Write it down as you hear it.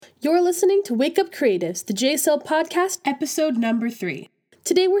You're listening to Wake Up Creatives, the JSL podcast, Episode number 3.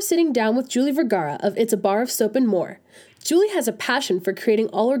 Today we're sitting down with Julie Vergara of It's a Bar of Soap and More. Julie has a passion for creating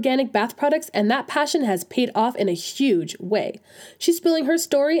all-organic bath products, and that passion has paid off in a huge way. She's spilling her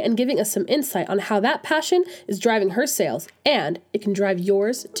story and giving us some insight on how that passion is driving her sales, and it can drive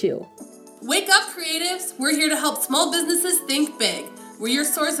yours too. Wake up, creatives! We're here to help small businesses think big. We're your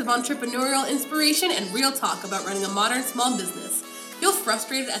source of entrepreneurial inspiration and real talk about running a modern small business. Feel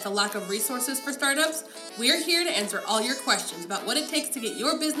frustrated at the lack of resources for startups? We're here to answer all your questions about what it takes to get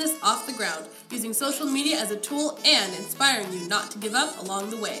your business off the ground, using social media as a tool and inspiring you not to give up along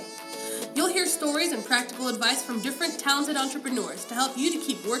the way. You'll hear stories and practical advice from different talented entrepreneurs to help you to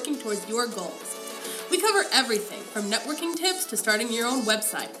keep working towards your goals. We cover everything from networking tips to starting your own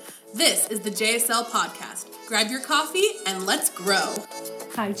website. This is the JSL Podcast. Grab your coffee and let's grow.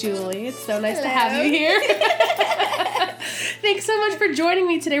 Hi, Julie. It's so nice to have you here. Thanks so much for joining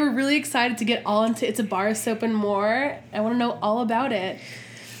me today. We're really excited to get all into It's a Bar of Soap and More. I want to know all about it.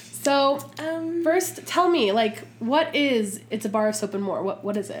 So, first, tell me, what is It's a Bar of Soap and More?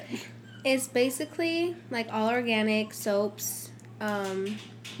 What is it? It's basically, all organic soaps.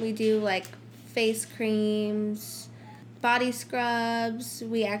 We do, face creams, body scrubs.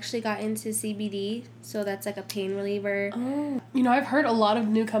 We actually got into CBD, so that's a pain reliever. Oh. I've heard a lot of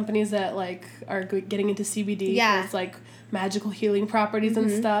new companies that are getting into CBD. Yeah. It's magical healing properties and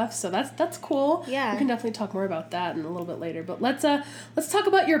stuff. So that's cool. Yeah. We can definitely talk more about that in a little bit later. But let's talk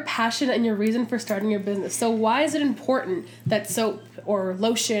about your passion and your reason for starting your business. So why is it important that soap or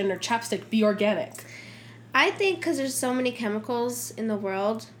lotion or chapstick be organic? I think because there's so many chemicals in the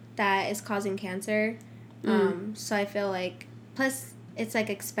world that is causing cancer. So I feel plus it's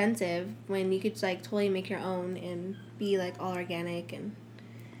expensive when you could totally make your own and be all organic and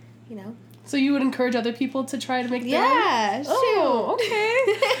So you would encourage other people to try to make their own? Yeah, sure. Oh,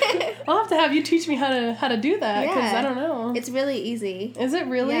 okay. I'll have to have you teach me how to do that because I don't know. It's really easy. Is it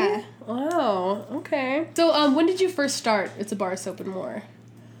really? Yeah. Wow. Okay. So when did you first start It's a Bar of Soap and More?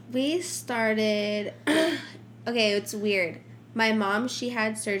 We started okay, it's weird. My mom, she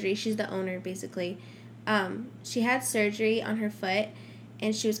had surgery. She's the owner basically. She had surgery on her foot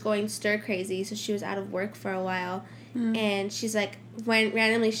and she was going stir crazy, so she was out of work for a while. And she's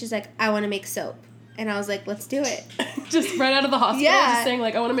randomly she's I want to make soap. And I was let's do it. Just right out of the hospital, just saying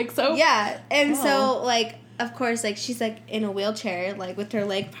I want to make soap? Yeah. And so of course she's in a wheelchair with her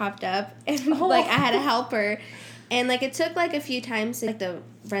leg propped up and I had to help her. And it took a few times to get the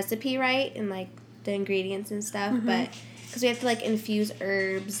recipe right and the ingredients and stuff, but because we have to infuse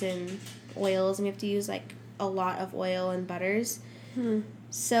herbs and oils, and we have to use a lot of oil and butters.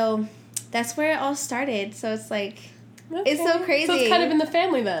 So that's where it all started. So it's it's so crazy. So it's kind of in the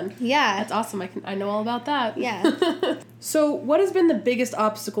family then. Yeah. That's awesome. I know all about that. Yeah. So what has been the biggest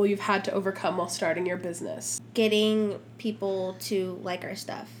obstacle you've had to overcome while starting your business? Getting people to like our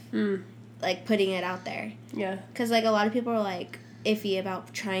stuff. Putting it out there. Yeah. Because a lot of people are iffy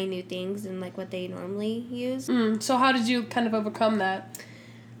about trying new things and what they normally use. So how did you kind of overcome that?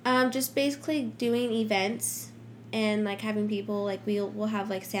 Just basically doing events and having people we'll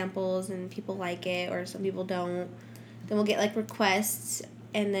have samples and people like it or some people don't. Then we'll get requests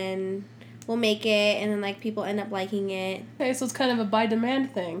and then we'll make it and then people end up liking it. Okay, so it's kind of a by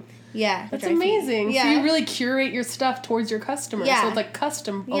demand thing. Yeah. That's amazing. Yeah. So you really curate your stuff towards your customers. Yeah. So it's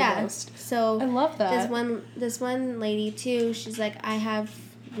custom almost. Yeah. So I love that. This one lady too, she's I have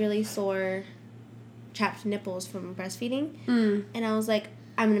really sore chapped nipples from breastfeeding. And I was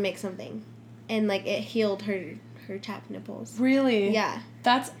I'm gonna make something. And it healed her chapped nipples. Really? Yeah.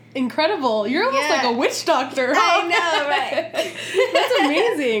 That's incredible. You're almost like a witch doctor. Huh? I know, right? That's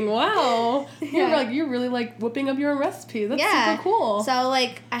amazing. Wow. You're really whipping up your own recipes. That's super cool. So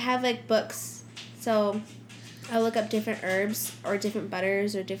I have books. So I look up different herbs or different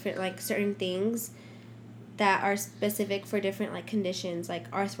butters or different certain things that are specific for different conditions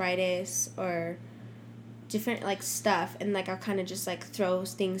arthritis or different stuff, and I'll kind of just throw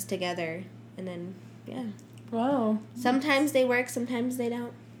things together and then Wow. Sometimes they work, sometimes they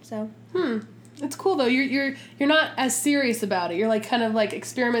don't. So It's cool though. You're not as serious about it. You're kind of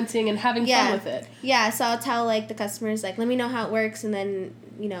experimenting and having fun with it. Yeah, so I'll tell the customers let me know how it works, and then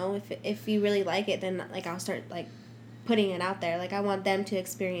if you really like it, then I'll start putting it out there. I want them to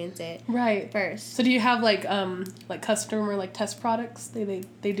experience it first. So do you have customer test products?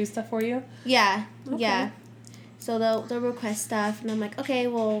 They do stuff for you? Yeah. Okay. Yeah. So they'll request stuff, and I'm okay,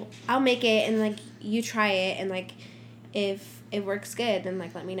 well, I'll make it, and you try it, and if it works good, then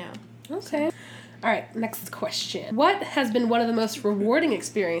let me know. Okay. All right, next question. What has been one of the most rewarding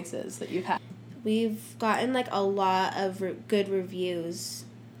experiences that you've had? We've gotten a lot of good reviews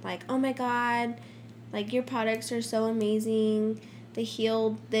like, oh my God, like, your products are so amazing. They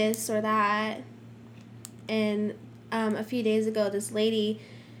healed this or that. And a few days ago, this lady,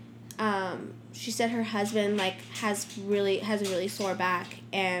 she said her husband, like, has a really sore back.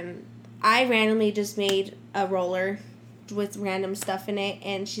 And I randomly just made a roller with random stuff in it,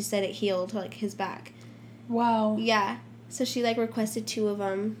 and she said it healed, like, his back. Wow. Yeah. So she, like, requested 2 of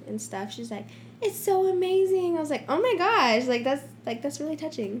them and stuff. She's like, it's so amazing. I was like, oh my gosh, that's really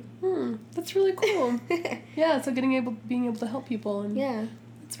touching. That's really cool. Yeah, so being able to help people, and yeah,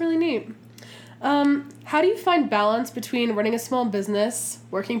 it's really neat. How do you find balance between running a small business,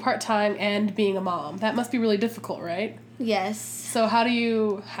 working part-time, and being a mom? That must be really difficult, right? Yes. So how do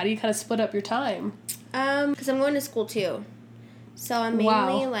you kind of split up your time? Because I'm going to school too, so I'm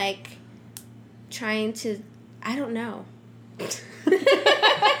mainly like trying to, I don't know. Come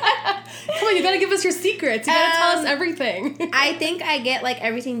on, you gotta give us your secrets. You gotta tell us everything. I think I get, like,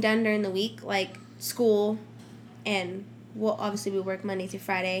 everything done during the week, like school, and obviously we work Monday through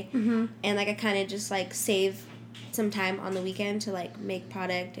Friday, and, like, I kind of just, like, save some time on the weekend to, like, make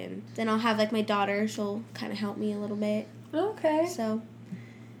product, and then I'll have, like, my daughter. She'll kind of help me a little bit. Okay. So,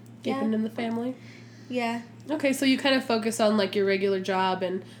 keeping in the family. Yeah. Okay, so you kind of focus on, like, your regular job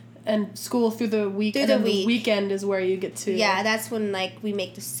and school through the week, and then the weekend is where you get to... Yeah, that's when, like, we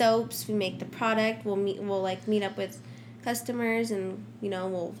make the soaps, we make the product, we'll meet up with customers, and, you know,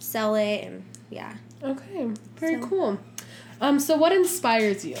 we'll sell it, and, yeah. Okay, very cool. So what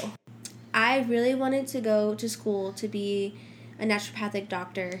inspires you? I really wanted to go to school to be a naturopathic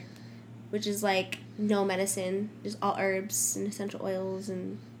doctor, which is, like, no medicine, just all herbs and essential oils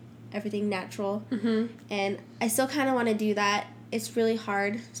and everything natural. And I still kind of want to do that. It's really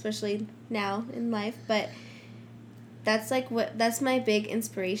hard, especially now in life, but that's my big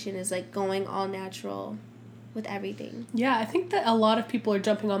inspiration, is, like, going all natural with everything. Yeah, I think that a lot of people are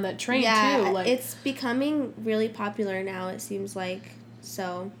jumping on that train too. Like, it's becoming really popular now, it seems like.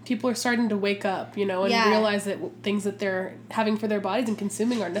 So people are starting to wake up, you know, and realize that things that they're having for their bodies and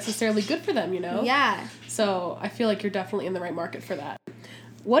consuming aren't necessarily good for them, you know? Yeah. So I feel like you're definitely in the right market for that.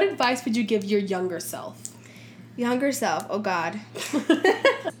 What advice would you give your younger self? Younger self, oh God.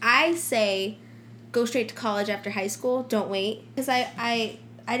 I say go straight to college after high school. Don't wait. Because I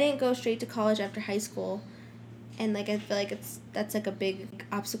didn't go straight to college after high school. And, like, I feel like that's like a big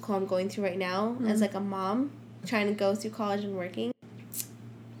obstacle I'm going through right now as, like, a mom trying to go through college and working.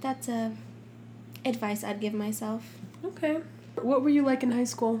 That's advice I'd give myself. Okay. What were you like in high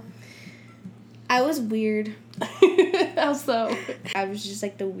school? I was weird. How so? I was just,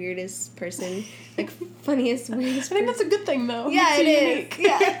 like, the weirdest person. Like, weirdest I think that's a good thing, though. Yeah, it is.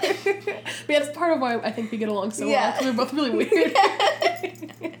 Yeah. Yeah, that's part of why I think we get along so well, because we're both really weird.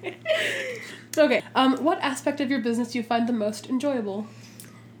 Okay. What aspect of your business do you find the most enjoyable?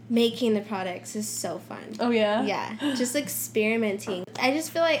 Making the products is so fun. Oh, yeah? Yeah. Just experimenting. I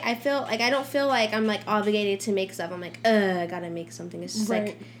feel like I don't feel like I'm, like, obligated to make stuff. I'm like, I gotta make something. It's just,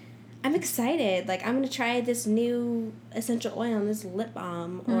 like, I'm excited. Like, I'm gonna try this new essential oil on this lip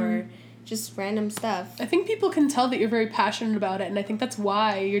balm, or just random stuff. I think people can tell that you're very passionate about it, and I think that's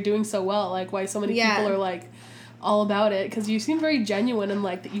why you're doing so well. Like, why so many people are, like, all about it, because you seem very genuine and,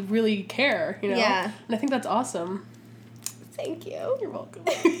 like, that you really care, you know? Yeah. And I think that's awesome. Thank you. You're welcome.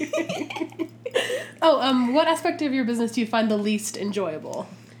 What aspect of your business do you find the least enjoyable?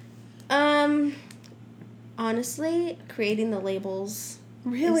 Honestly, creating the labels.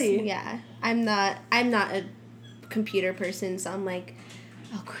 Really? Yeah. I'm not a computer person, so I'm like,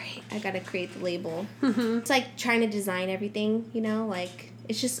 oh great, I gotta create the label. It's like trying to design everything, you know, like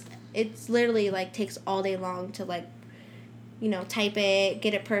it's literally, like, takes all day long to, like, you know, type it,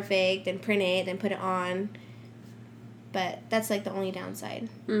 get it perfect, and print it, and put it on. But that's, like, the only downside.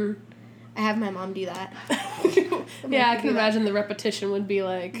 I have my mom do that. Yeah, I can imagine the repetition would be,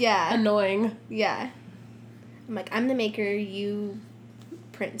 like, annoying. Yeah. I'm like, I'm the maker, you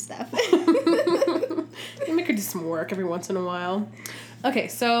print stuff. You make her do some work every once in a while. Okay,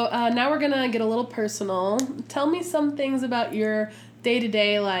 so now we're going to get a little personal. Tell me some things about your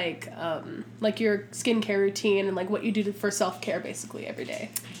day-to-day, like your skincare routine and, like, what you do for self-care, basically, every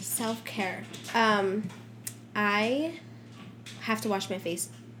day. Self-care. I have to wash my face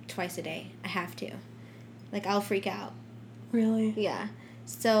twice a day. I have to. Like, I'll freak out. Really? Yeah.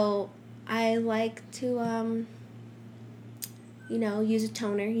 So I like to,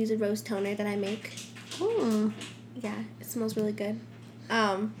 use a rose toner that I make. Yeah, it smells really good.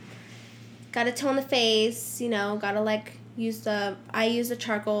 Gotta tone the face, gotta, like, I use the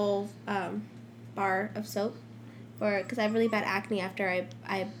charcoal, bar of soap because I have really bad acne after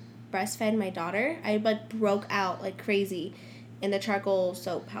I breastfed my daughter. I, like, broke out like crazy, And the charcoal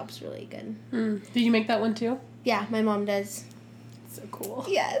soap helps really good. Do you make that one too? Yeah, my mom does. So cool.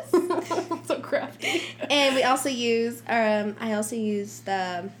 Yes. So crafty. And we also use, I also use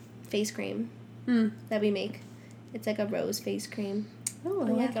the face cream that we make. It's like a rose face cream. Oh,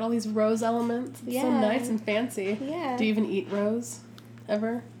 I like it. All these rose elements. It's so nice and fancy. Yeah. Do you even eat rose?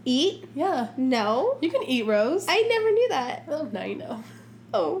 Ever? Eat? Yeah. No. You can eat rose. I never knew that. Oh, now you know.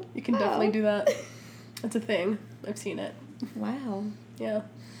 Oh. You can definitely do that. That's a thing. I've seen it. Wow. Yeah.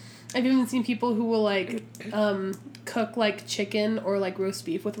 I've even seen people who will, like, cook, like, chicken or, like, roast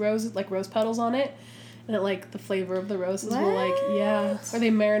beef with rose petals on it. And it, like, the flavor of the roses will, like, yeah. Or they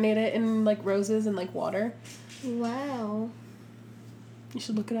marinate it in, like, roses and, like, water. Wow. You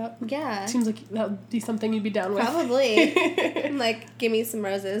should look it up. Yeah. Seems like that would be something you'd be down with. Probably. Like, give me some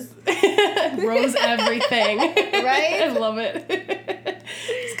roses. Rose everything. Right? I love it.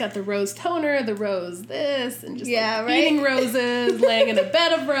 It's got the rose toner, the rose this, and just eating roses, laying in a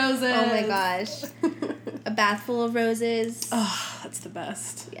bed of roses. Oh my gosh. A bath full of roses. Oh, that's the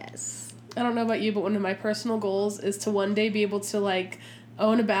best. Yes. I don't know about you, but one of my personal goals is to one day be able to, like,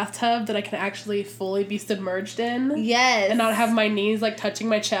 own a bathtub that I can actually fully be submerged in. Yes. And not have my knees, like, touching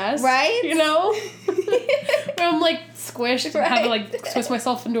my chest. Right? You know? Where I'm, like, squished and have to, like, twist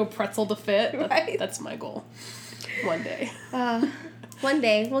myself into a pretzel to fit. Right. That's my goal. One day. One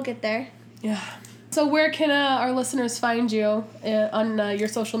day. We'll get there. Yeah. So where can our listeners find you on your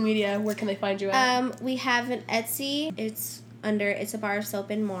social media? Where can they find you at? We have an Etsy. It's under It's a Bar of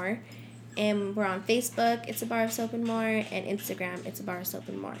Soap and More. And we're on Facebook, It's a Bar of Soap and More, and Instagram, It's a Bar of Soap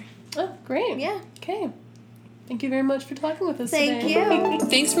and More. Oh, great. Yeah. Okay. Thank you very much for talking with us today. Thank you.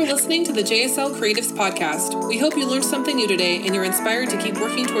 Thanks for listening to the JSL Creatives Podcast. We hope you learned something new today and you're inspired to keep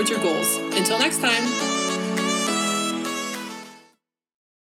working towards your goals. Until next time.